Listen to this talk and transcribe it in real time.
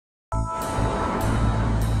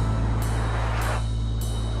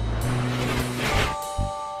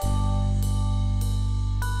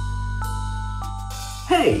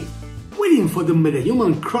Hey, waiting for the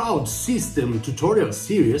Metahuman Crowd System tutorial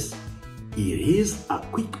series? Here is a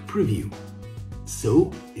quick preview.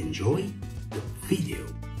 So enjoy the video.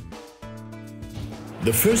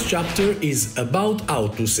 The first chapter is about how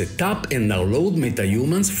to set up and download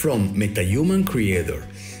Metahumans from Metahuman Creator,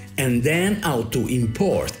 and then how to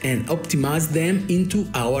import and optimize them into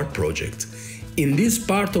our project. In this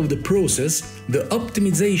part of the process, the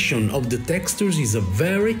optimization of the textures is a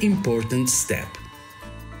very important step.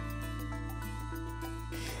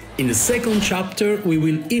 In the second chapter, we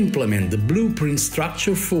will implement the blueprint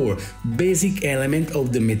structure for basic element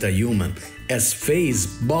of the metahuman, as face,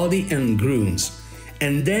 body and grooms.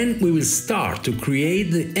 And then we will start to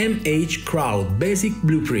create the MH crowd basic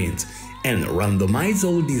blueprint and randomize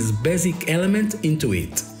all these basic elements into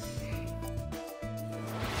it.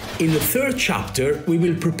 In the third chapter, we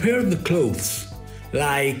will prepare the clothes,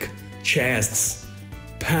 like chests,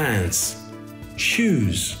 pants,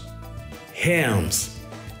 shoes, helms,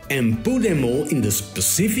 and put them all in the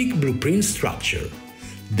specific blueprint structure.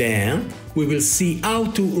 Then, we will see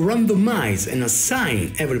how to randomize and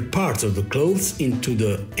assign every part of the clothes into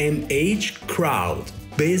the MH crowd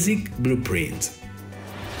basic blueprint.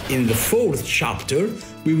 In the fourth chapter,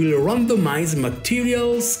 we will randomize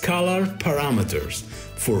material scalar parameters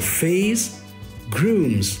for face,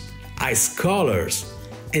 grooms, eyes colors,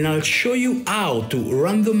 and I'll show you how to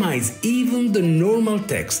randomize even the normal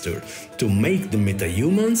texture to make the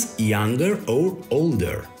metahumans younger or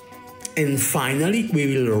older. And finally, we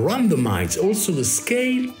will randomize also the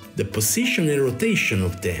scale, the position and rotation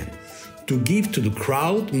of them to give to the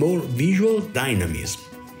crowd more visual dynamism.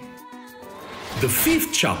 The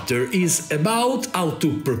fifth chapter is about how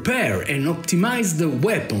to prepare and optimize the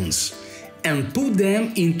weapons and put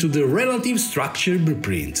them into the relative structure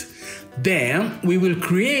blueprint. Then we will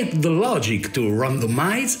create the logic to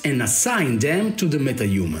randomize and assign them to the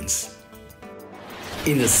metahumans.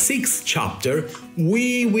 In the sixth chapter,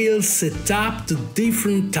 we will set up the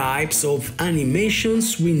different types of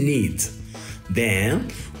animations we need. Then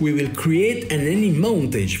we will create an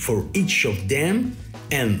montage for each of them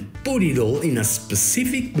and put it all in a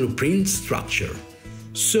specific blueprint structure.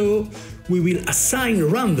 So we will assign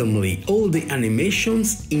randomly all the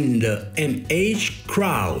animations in the MH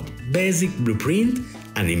crowd basic blueprint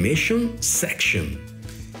animation section.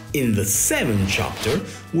 In the seventh chapter,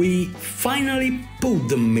 we finally put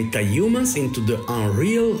the metahumans into the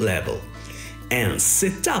Unreal level and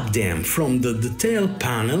set up them from the detail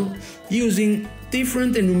panel using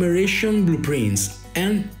different enumeration blueprints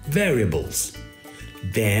and variables.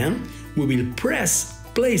 Then we will press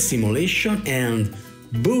play simulation and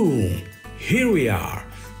boom! Here we are!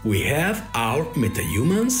 We have our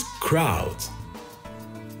Metahumans crowd.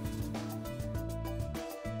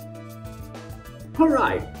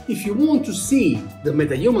 Alright, if you want to see the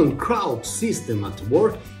Metahuman Crowd System at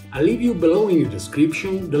work, I'll leave you below in the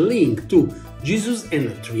description the link to Jesus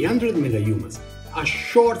and 300 Metahumans, a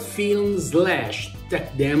short film /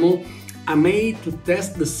 tech demo I made to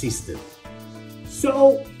test the system.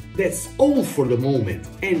 So that's all for the moment,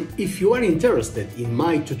 and if you are interested in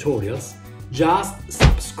my tutorials, just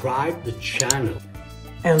subscribe the channel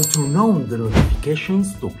and turn on the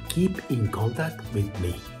notifications to keep in contact with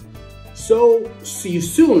me. So see you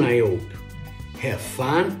soon, I hope. Have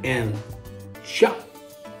fun and ciao!